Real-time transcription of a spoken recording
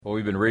Well,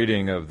 we've been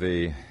reading of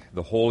the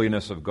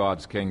holiness of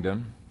God's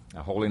kingdom.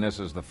 Holiness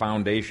is the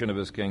foundation of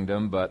His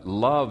kingdom, but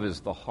love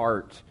is the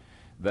heart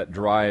that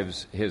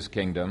drives His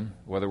kingdom.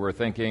 Whether we're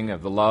thinking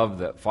of the love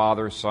that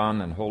Father, Son,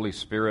 and Holy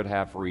Spirit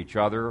have for each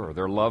other, or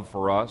their love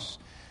for us,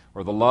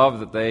 or the love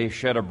that they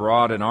shed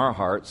abroad in our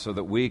hearts so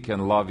that we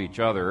can love each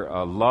other,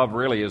 love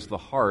really is the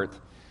heart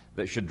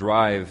that should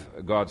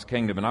drive God's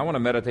kingdom. And I want to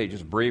meditate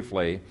just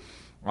briefly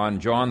on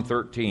John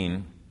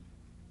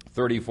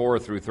 13:34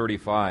 through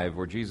 35,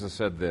 where Jesus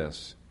said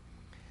this,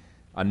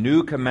 "A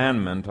new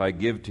commandment I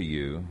give to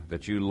you,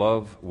 that you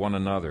love one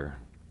another,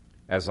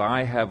 as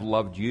I have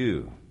loved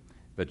you,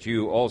 that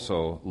you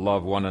also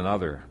love one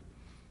another.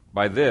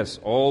 By this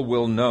all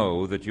will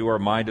know that you are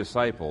my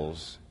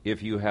disciples,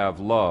 if you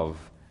have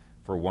love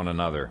for one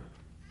another."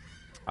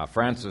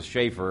 Francis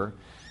Schaeffer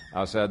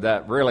said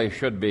that really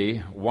should be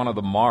one of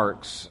the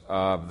marks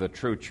of the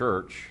true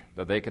church,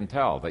 that they can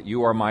tell that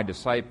you are my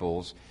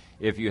disciples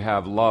if you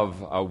have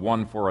love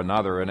one for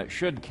another. And it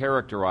should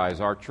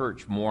characterize our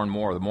church more and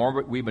more. The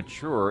more we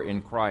mature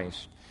in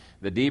Christ,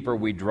 the deeper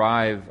we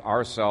drive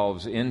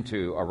ourselves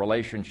into a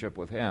relationship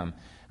with Him,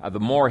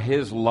 the more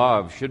His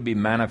love should be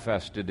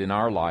manifested in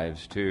our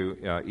lives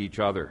to each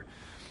other.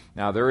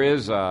 Now, there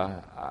is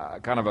a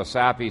kind of a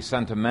sappy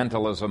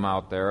sentimentalism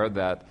out there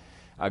that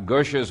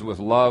gushes with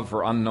love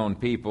for unknown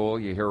people.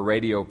 You hear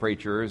radio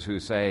preachers who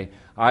say,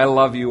 "I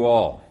love you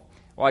all."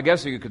 Well, I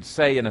guess you could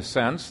say, in a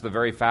sense, the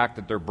very fact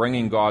that they're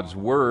bringing God's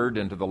Word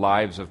into the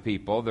lives of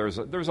people, there's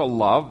a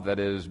love that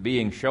is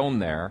being shown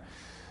there.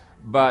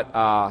 But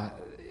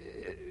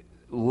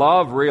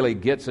love really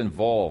gets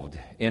involved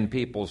in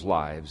people's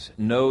lives,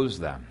 knows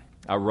them,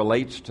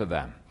 relates to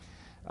them.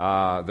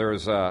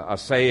 There's a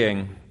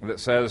saying that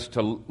says,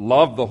 "To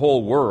love the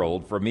whole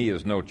world for me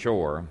is no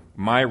chore.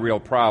 My real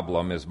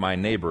problem is my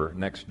neighbor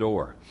next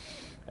door."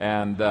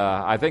 And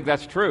I think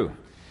that's true.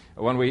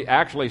 When we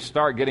actually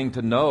start getting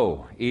to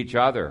know each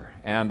other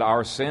and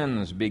our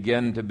sins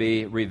begin to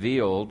be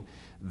revealed,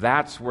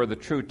 that's where the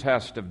true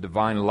test of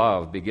divine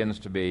love begins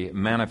to be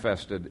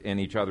manifested in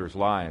each other's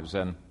lives.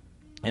 And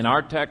in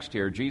our text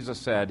here, Jesus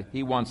said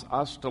He wants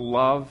us to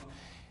love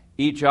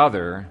each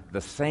other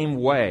the same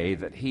way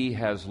that He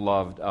has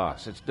loved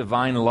us. It's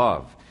divine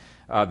love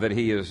that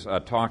He is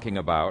talking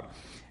about.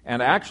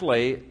 And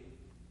actually,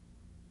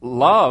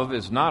 love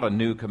is not a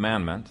new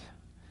commandment.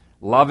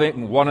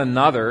 Loving one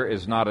another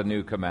is not a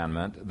new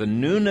commandment. The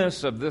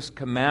newness of this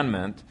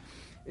commandment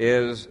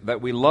is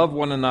that we love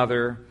one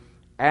another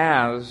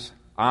as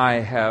I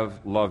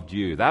have loved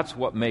you. That's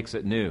what makes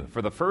it new.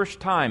 For the first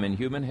time in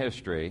human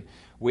history,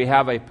 we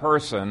have a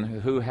person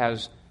who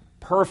has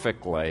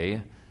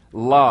perfectly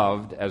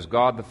loved as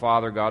God the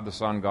Father, God the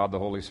Son, God the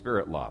Holy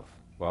Spirit love.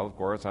 Well, of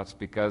course, that's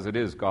because it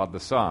is God the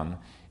Son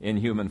in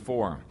human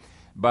form.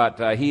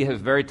 But He has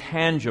very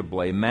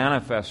tangibly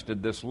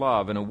manifested this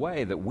love in a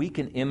way that we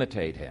can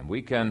imitate Him.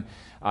 We can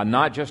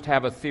not just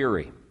have a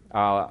theory.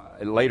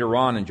 Later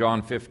on in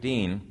John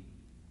 15,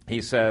 He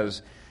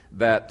says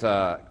that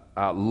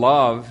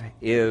love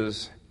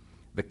is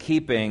the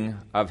keeping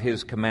of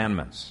His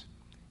commandments.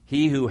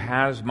 He who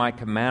has my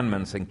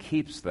commandments and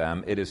keeps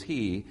them, it is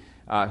he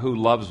who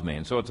loves me.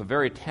 And so it's a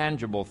very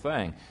tangible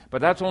thing. But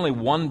that's only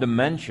one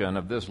dimension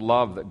of this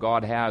love that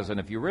God has.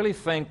 And if you really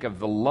think of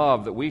the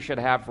love that we should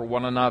have for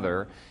one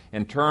another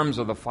in terms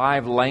of the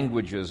 5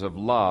 languages of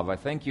love, I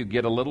think you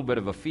get a little bit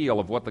of a feel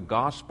of what the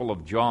Gospel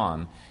of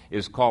John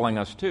is calling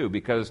us to.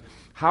 Because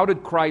how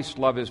did Christ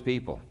love His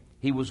people?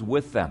 He was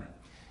with them.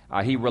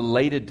 He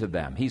related to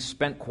them. He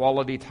spent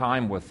quality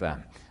time with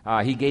them.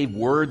 He gave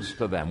words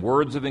to them,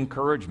 words of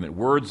encouragement,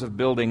 words of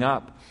building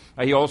up.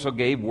 He also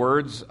gave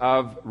words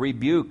of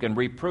rebuke and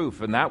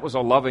reproof, and that was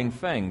a loving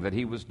thing that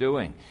He was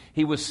doing.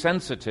 He was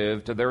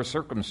sensitive to their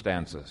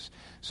circumstances,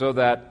 so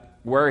that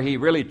where He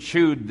really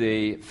chewed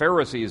the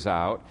Pharisees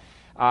out,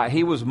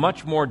 He was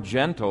much more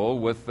gentle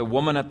with the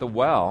woman at the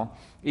well,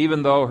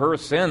 even though her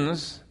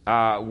sins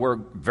were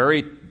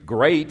very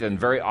great and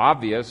very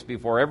obvious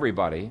before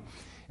everybody,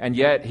 and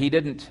yet He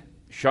didn't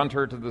shunt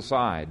her to the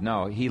side.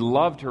 No, He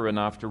loved her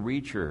enough to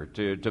reach her,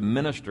 to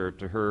minister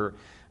to her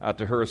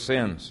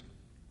sins.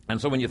 And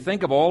so when you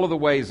think of all of the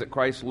ways that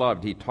Christ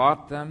loved, He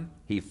taught them,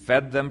 He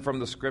fed them from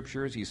the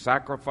Scriptures, He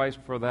sacrificed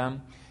for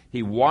them,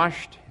 He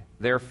washed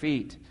their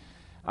feet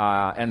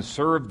and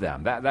served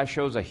them. That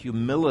shows a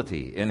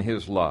humility in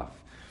His love.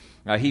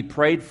 He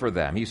prayed for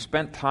them, He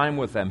spent time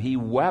with them, He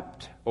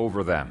wept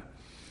over them,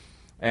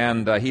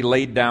 and He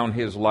laid down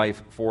His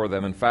life for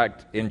them. In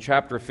fact, in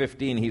chapter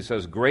 15, He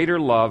says, "Greater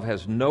love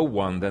has no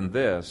one than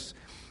this,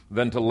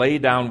 than to lay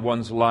down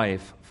one's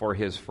life for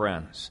his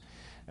friends."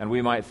 And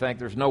we might think,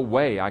 there's no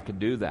way I could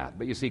do that.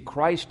 But you see,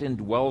 Christ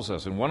indwells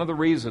us. And one of the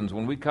reasons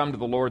when we come to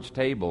the Lord's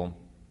table,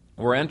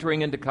 we're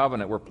entering into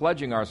covenant, we're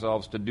pledging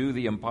ourselves to do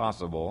the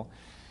impossible,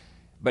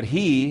 but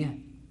He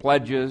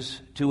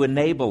pledges to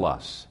enable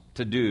us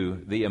to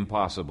do the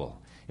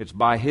impossible. It's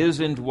by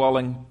His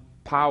indwelling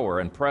power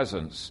and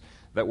presence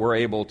that we're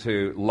able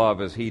to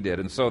love as He did.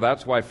 And so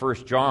that's why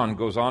 1 John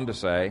goes on to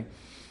say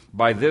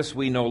By this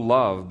we know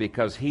love,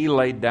 because he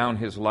laid down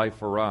his life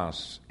for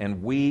us,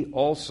 and we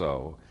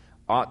also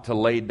ought to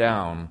lay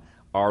down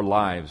our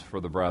lives for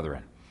the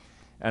brethren.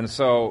 And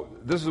so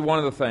this is one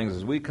of the things,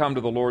 as we come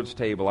to the Lord's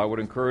table, I would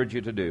encourage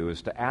you to do,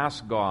 is to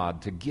ask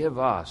God to give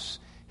us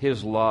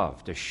his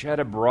love, to shed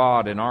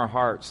abroad in our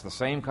hearts the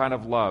same kind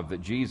of love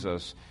that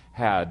Jesus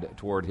had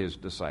toward his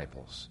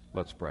disciples.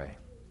 Let's pray.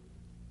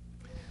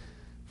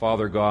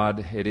 Father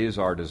God, it is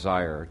our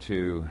desire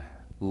to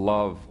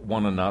love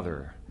one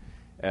another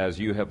as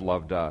you have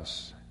loved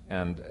us.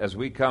 And as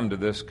we come to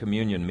this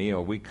communion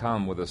meal, we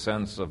come with a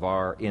sense of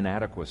our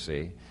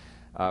inadequacy,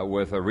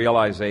 with a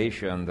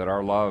realization that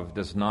our love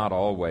does not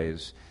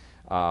always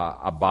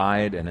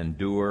abide and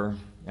endure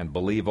and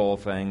believe all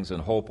things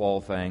and hope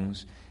all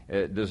things.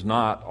 It does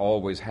not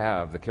always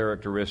have the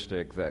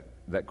characteristic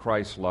that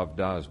Christ's love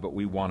does, but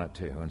we want it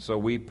to. And so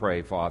we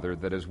pray, Father,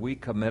 that as we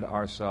commit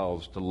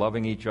ourselves to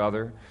loving each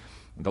other,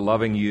 to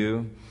loving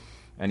you,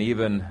 and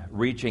even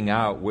reaching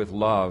out with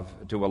love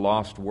to a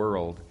lost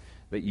world,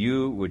 that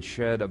you would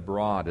shed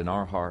abroad in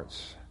our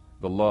hearts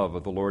the love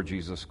of the Lord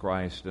Jesus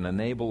Christ and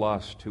enable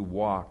us to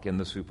walk in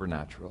the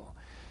supernatural.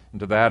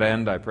 And to that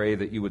end, I pray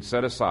that you would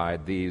set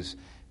aside these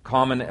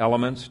common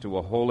elements to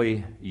a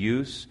holy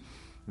use,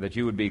 that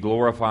you would be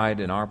glorified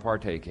in our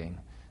partaking,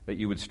 that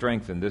you would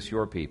strengthen this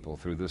your people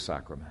through this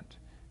sacrament.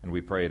 And we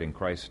pray it in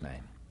Christ's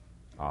name.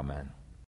 Amen.